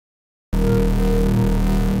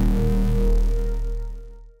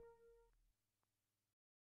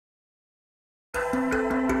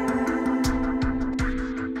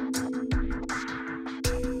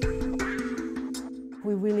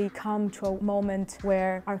come to a moment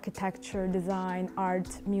where architecture, design, art,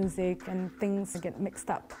 music, and things get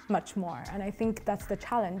mixed up much more. And I think that's the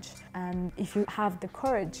challenge. And if you have the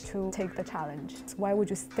courage to take the challenge, why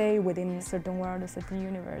would you stay within a certain world, a certain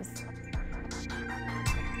universe?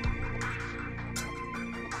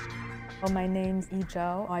 Well, my name's Yi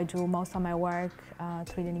Zhou. I do most of my work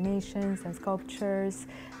 3D animations and sculptures.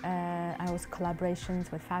 I also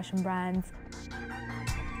collaborations with fashion brands.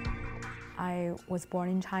 I was born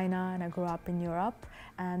in China and I grew up in Europe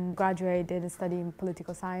and graduated studying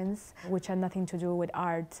political science, which had nothing to do with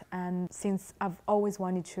art. And since I've always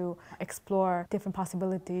wanted to explore different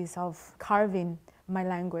possibilities of carving my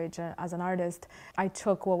language as an artist, I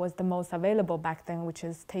took what was the most available back then, which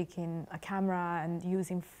is taking a camera and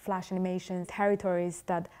using flash animations, territories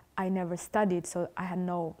that I never studied, so I had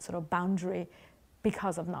no sort of boundary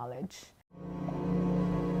because of knowledge.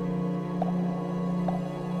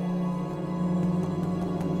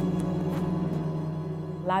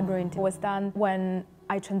 Labyrinth was done when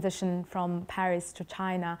I transitioned from Paris to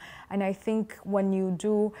China, and I think when you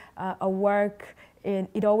do a work,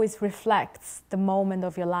 it always reflects the moment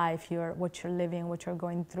of your life, what you're living, what you're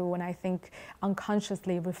going through, and I think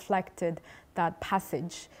unconsciously reflected that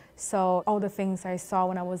passage. So all the things I saw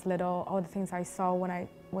when I was little, all the things I saw when I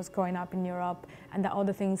was growing up in Europe, and all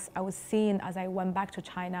the things I was seeing as I went back to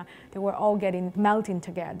China, they were all melting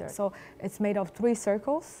together. So it's made of 3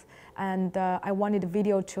 circles, and I wanted the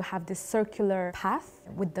video to have this circular path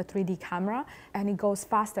with the 3D camera, and it goes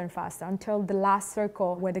faster and faster until the last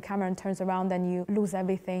circle where the camera turns around and you lose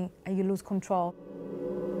everything and you lose control.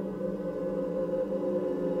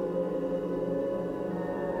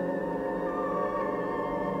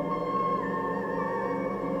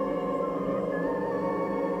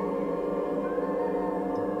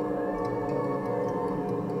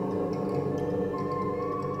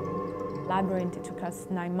 Labyrinth, it took us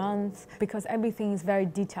 9 months because everything is very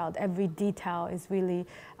detailed. Every detail is really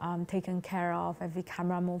taken care of, every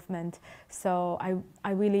camera movement. So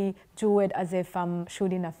I really do it as if I'm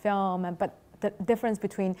shooting a film. But the difference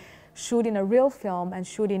between shooting a real film and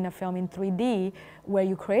shooting a film in 3D, where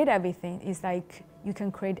you create everything, is like you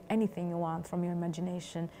can create anything you want from your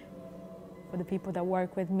imagination. For the people that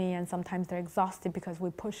work with me, and sometimes they're exhausted because we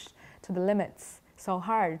push to the limits so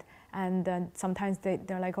hard. And sometimes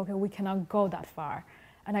they're like, okay, we cannot go that far.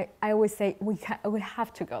 And I always say, we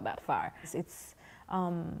have to go that far. It's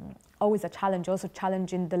always a challenge, also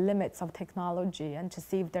challenging the limits of technology and to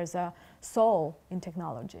see if there's a soul in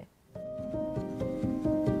technology.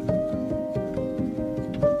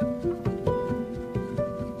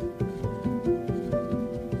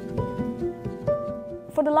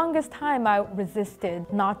 For the longest time, I resisted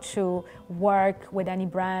not to work with any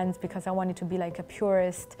brands because I wanted to be like a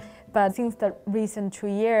purist. But since the recent 2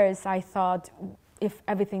 years, I thought if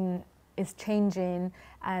everything is changing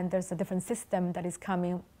and there's a different system that is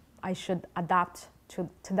coming, I should adapt to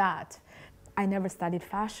that. I never studied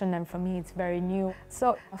fashion, and for me it's very new.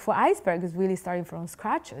 So for Iceberg, it's really starting from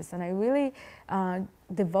scratches, and I really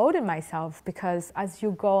devoted myself because as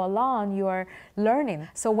you go along, you are learning.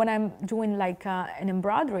 So when I'm doing like an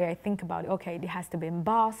embroidery, I think about, okay, it has to be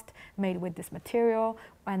embossed, made with this material,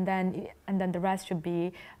 and then the rest should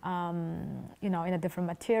be, you know, in a different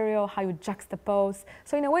material, how you juxtapose.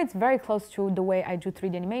 So in a way, it's very close to the way I do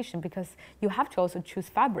 3D animation, because you have to also choose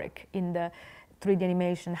fabric in the 3D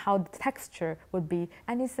animation, how the texture would be,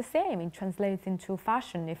 and it's the same. It translates into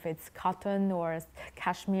fashion if it's cotton or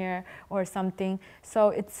cashmere or something. So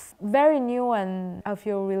it's very new, and I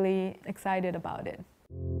feel really excited about it.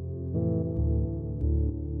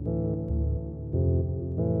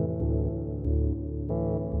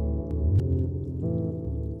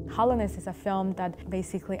 Hollowness is a film that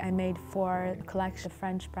basically I made for a collection, a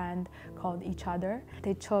French brand called Each Other.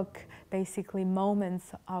 They took basically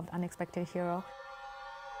moments of unexpected hero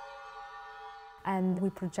and we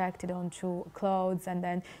project it onto clothes, and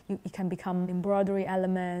then it can become embroidery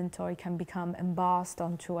element, or it can become embossed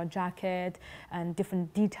onto a jacket, and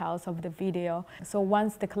different details of the video. So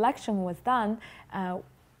once the collection was done,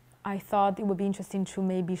 I thought it would be interesting to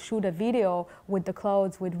maybe shoot a video with the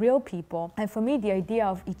clothes with real people. And for me, the idea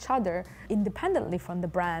of Each Other, independently from the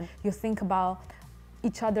brand, you think about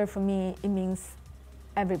Each Other, for me, it means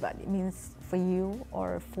everybody. It means for you,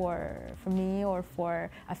 or for me, or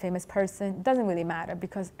for a famous person. It doesn't really matter,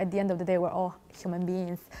 because at the end of the day, we're all human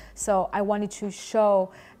beings. So I wanted to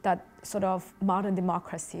show that sort of modern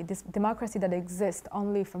democracy, this democracy that exists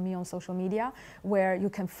only for me on social media, where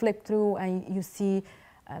you can flip through and you see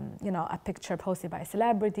you know, a picture posted by a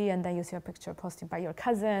celebrity, and then you see a picture posted by your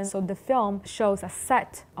cousin. So the film shows a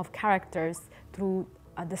set of characters through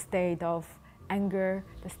the state of anger,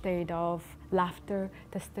 the state of laughter,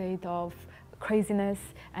 the state of craziness,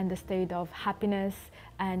 and the state of happiness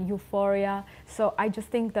and euphoria. So I just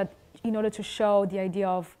think that in order to show the idea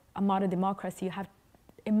of a modern democracy, you have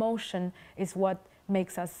emotion is what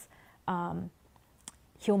makes us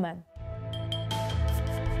human.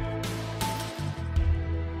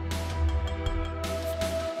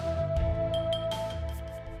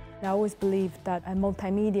 I always believed that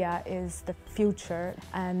multimedia is the future,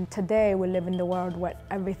 and today we live in the world where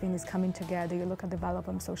everything is coming together. You look at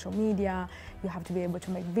development of social media, you have to be able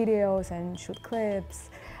to make videos and shoot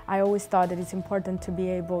clips. I always thought that it's important to be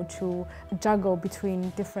able to juggle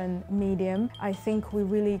between different medium. I think we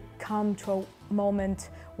really come to a moment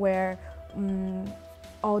where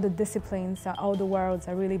all the disciplines, all the worlds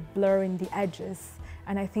are really blurring the edges,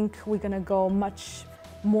 and I think we're gonna go much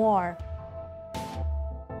more